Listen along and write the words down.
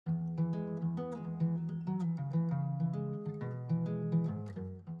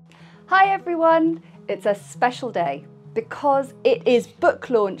Hi everyone! It's a special day because it is book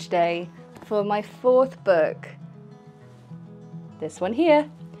launch day for my fourth book. This one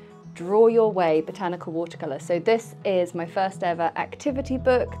here, Draw Your Way, Botanical Watercolour. So this is my first ever activity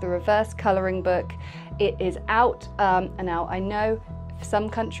book, the reverse colouring book. It is out now. I know for some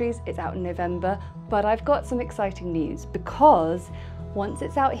countries it's out in November, but I've got some exciting news because once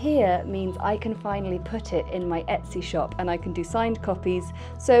it's out here means I can finally put it in my Etsy shop and I can do signed copies.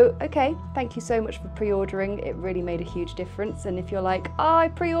 So, okay, thank you so much for pre-ordering. It really made a huge difference. And if you're like, oh, I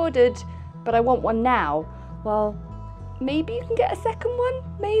pre-ordered, but I want one now, well, maybe you can get a second one,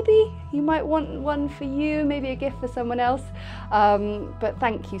 maybe. You might want one for you, maybe a gift for someone else. But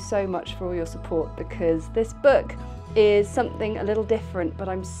thank you so much for all your support because this book is something a little different, but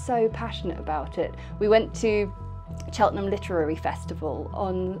I'm so passionate about it. We went to Cheltenham Literary Festival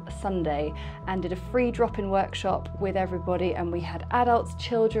on Sunday and did a free drop-in workshop with everybody, and we had adults,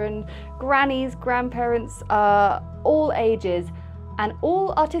 children, grannies, grandparents, all ages and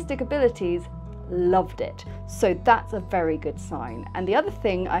all artistic abilities loved it. So that's a very good sign. And the other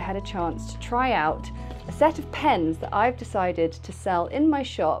thing, I had a chance to try out a set of pens that I've decided to sell in my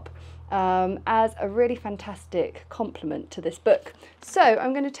shop as a really fantastic complement to this book. So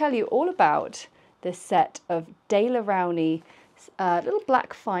I'm going to tell you all about this set of Rowney little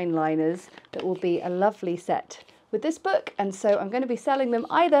black fine liners that will be a lovely set with this book. And so I'm going to be selling them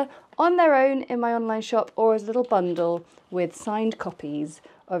either on their own in my online shop or as a little bundle with signed copies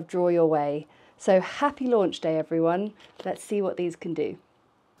of Draw Your Way. So happy launch day, everyone. Let's see what these can do.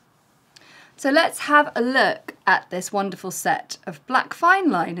 So let's have a look at this wonderful set of black fine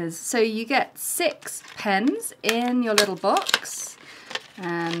liners. So you get 6 pens in your little box,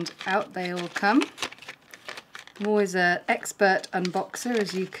 and out they all come. I'm always an expert unboxer,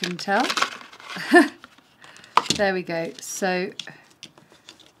 as you can tell. There we go. So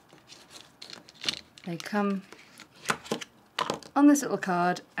they come on this little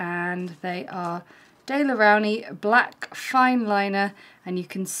card, and they are Rowney black fine liner, and you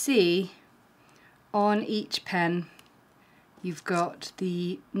can see on each pen you've got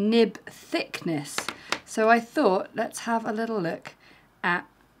the nib thickness. So I thought let's have a little look at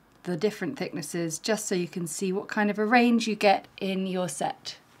the different thicknesses just so you can see what kind of a range you get in your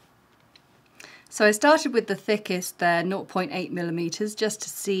set. So I started with the thickest there, 0.8mm, just to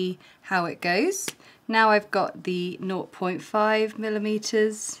see how it goes. Now I've got the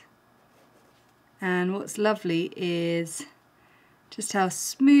 0.5mm, and what's lovely is just how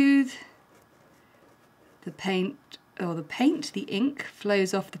smooth the the ink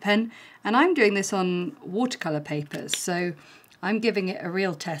flows off the pen. And I'm doing this on watercolor papers, so I'm giving it a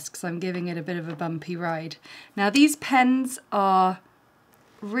real test because I'm giving it a bit of a bumpy ride. Now these pens are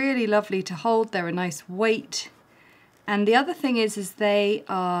really lovely to hold. They're a nice weight. And the other thing is they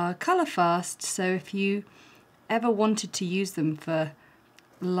are colour fast, so if you ever wanted to use them for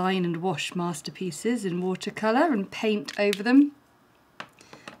line and wash masterpieces in watercolour and paint over them,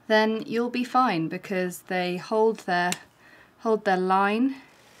 then you'll be fine because they hold their line.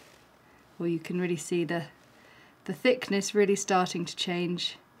 Well, you can really see the thickness really starting to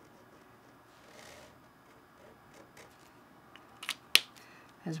change.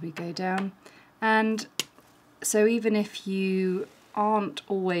 As we go down. And so even if you aren't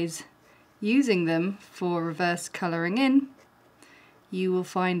always using them for reverse colouring in, you will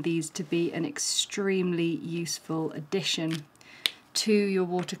find these to be an extremely useful addition to your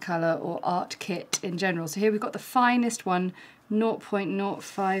watercolour or art kit in general. So here we've got the finest one,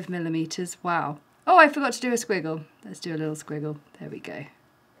 0.05mm. Wow. Oh, I forgot to do a squiggle. Let's do a little squiggle. There we go.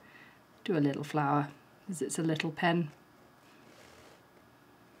 Do a little flower, as it's a little pen.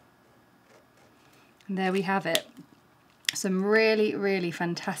 And there we have it. Some really, really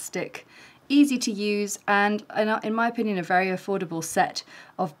fantastic, easy to use, and in my opinion, a very affordable set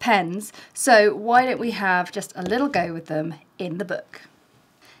of pens. So why don't we have just a little go with them in the book?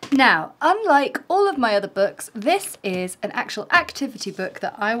 Now, unlike all of my other books, this is an actual activity book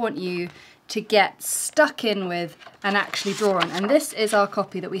that I want you to get stuck in with and actually draw on. And this is our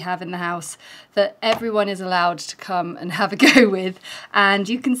copy that we have in the house that everyone is allowed to come and have a go with. And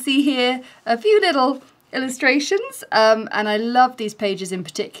you can see here a few little illustrations, and I love these pages in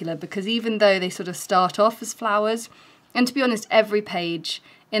particular because even though they sort of start off as flowers, and to be honest, every page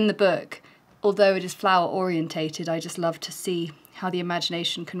in the book, although it is flower orientated, I just love to see how the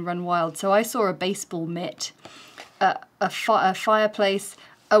imagination can run wild. So I saw a baseball mitt, a fireplace,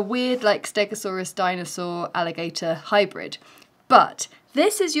 a weird like Stegosaurus dinosaur alligator hybrid. But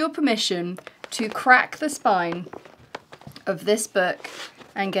this is your permission to crack the spine of this book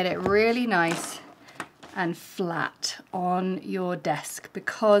and get it really nice and flat on your desk,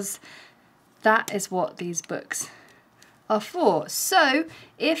 because that is what these books are for. So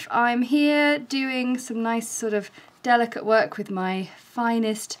if I'm here doing some nice sort of delicate work with my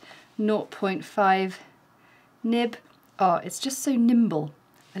finest 0.5 nib, oh, it's just so nimble.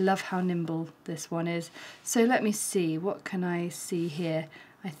 I love how nimble this one is. So let me see, what can I see here?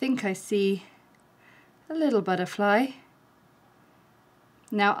 I think I see a little butterfly.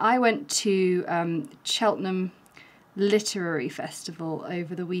 Now, I went to Cheltenham Literary Festival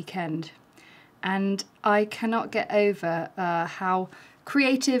over the weekend, and I cannot get over how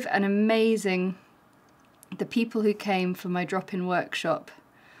creative and amazing the people who came for my drop-in workshop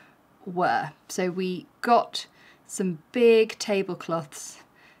were. So we got some big tablecloths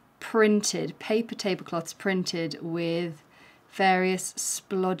printed, paper tablecloths printed with various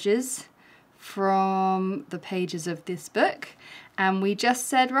splodges from the pages of this book, and we just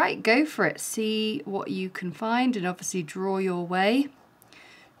said, right, go for it, see what you can find, and obviously draw your way,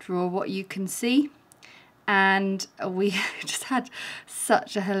 draw what you can see. And we just had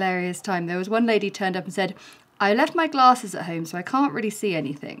such a hilarious time. There was one lady turned up and said, I left my glasses at home so I can't really see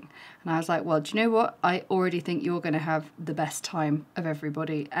anything. And I was like, well, do you know what? I already think you're going to have the best time of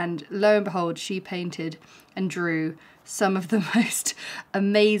everybody. And lo and behold, she painted and drew some of the most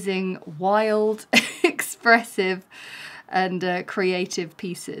amazing, wild, expressive and creative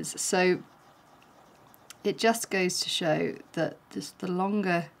pieces. So it just goes to show that just the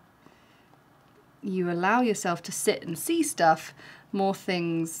longer you allow yourself to sit and see stuff, more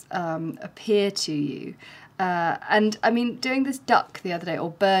things appear to you. And I mean, doing this duck the other day, or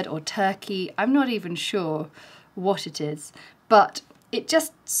bird or turkey, I'm not even sure what it is, but it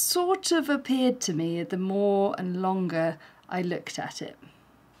just sort of appeared to me the more and longer I looked at it.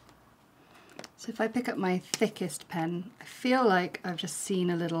 So if I pick up my thickest pen, I feel like I've just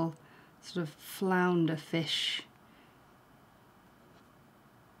seen a little sort of flounder fish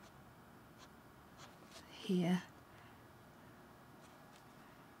here.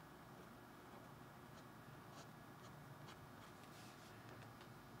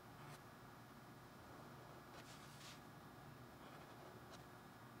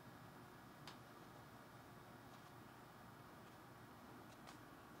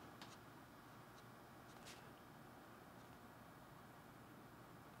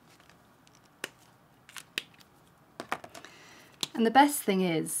 And the best thing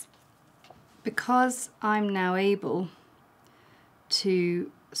is, because I'm now able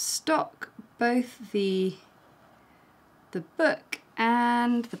to stock both the book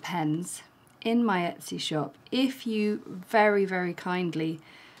and the pens in my Etsy shop, if you very, very kindly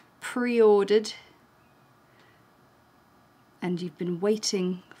pre-ordered and you've been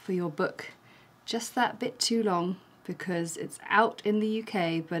waiting for your book just that bit too long because it's out in the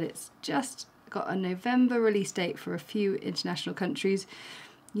UK, but it's just got a November release date for a few international countries,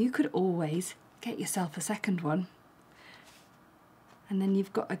 you could always get yourself a second one. And then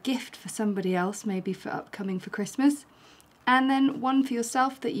you've got a gift for somebody else, maybe for upcoming for Christmas, and then one for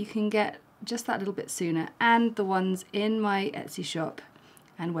yourself that you can get just that little bit sooner. And the ones in my Etsy shop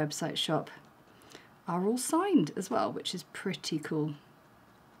and website shop are all signed as well, which is pretty cool.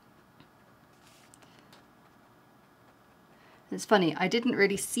 It's funny, I didn't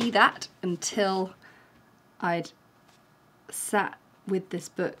really see that until I'd sat with this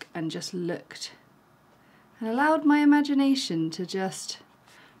book and just looked and allowed my imagination to just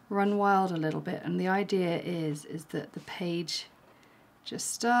run wild a little bit. And the idea is that the page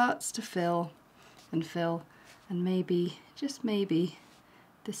just starts to fill and fill, and maybe, just maybe,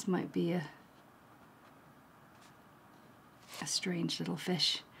 this might be a strange little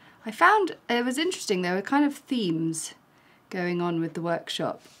fish. I found it was interesting, there were kind of themes going on with the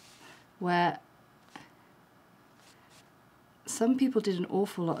workshop where some people did an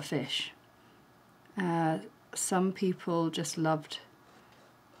awful lot of fish. Some people just loved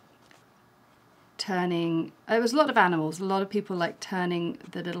turning, it was a lot of animals, a lot of people like turning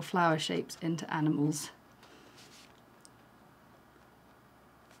the little flower shapes into animals.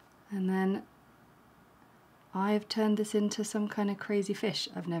 And then I've turned this into some kind of crazy fish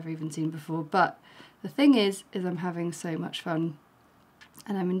I've never even seen before. But the thing is I'm having so much fun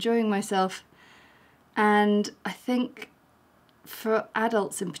and I'm enjoying myself. And I think for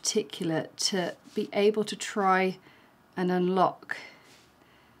adults in particular, to be able to try and unlock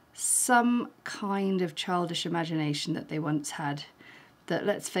some kind of childish imagination that they once had, that,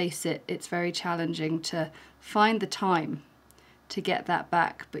 let's face it, it's very challenging to find the time to get that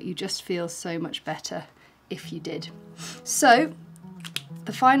back, but you just feel so much better if you did. So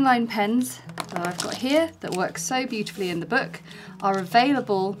the fine line pens that I've got here that work so beautifully in the book are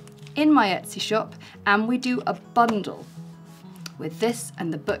available in my Etsy shop, and we do a bundle with this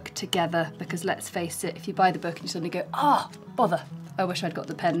and the book together, because let's face it, if you buy the book and you suddenly go, oh, bother, I wish I'd got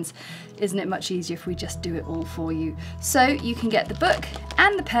the pens, isn't it much easier if we just do it all for you? So you can get the book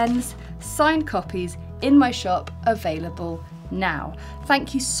and the pens, signed copies, in my shop, available now.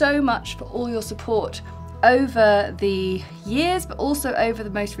 Thank you so much for all your support over the years, but also over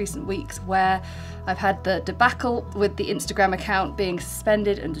the most recent weeks, where I've had the debacle with the Instagram account being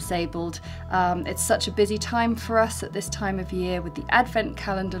suspended and disabled. It's such a busy time for us at this time of year, with the Advent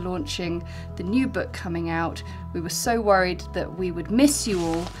calendar launching, the new book coming out. We were so worried that we would miss you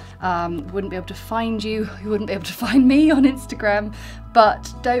all, wouldn't be able to find you, you wouldn't be able to find me on Instagram.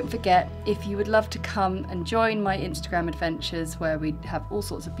 But don't forget, if you would love to come and join my Instagram adventures, where we have all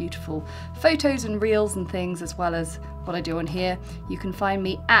sorts of beautiful photos and reels and things, as well as what I do on here, you can find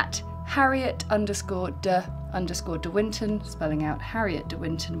me at Harriet_de Winton, spelling out Harriet de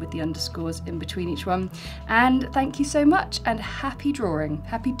Winton with the underscores in between each one. And thank you so much, and happy drawing,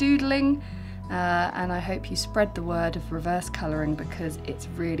 happy doodling, and I hope you spread the word of reverse colouring, because it's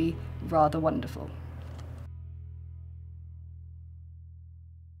really rather wonderful.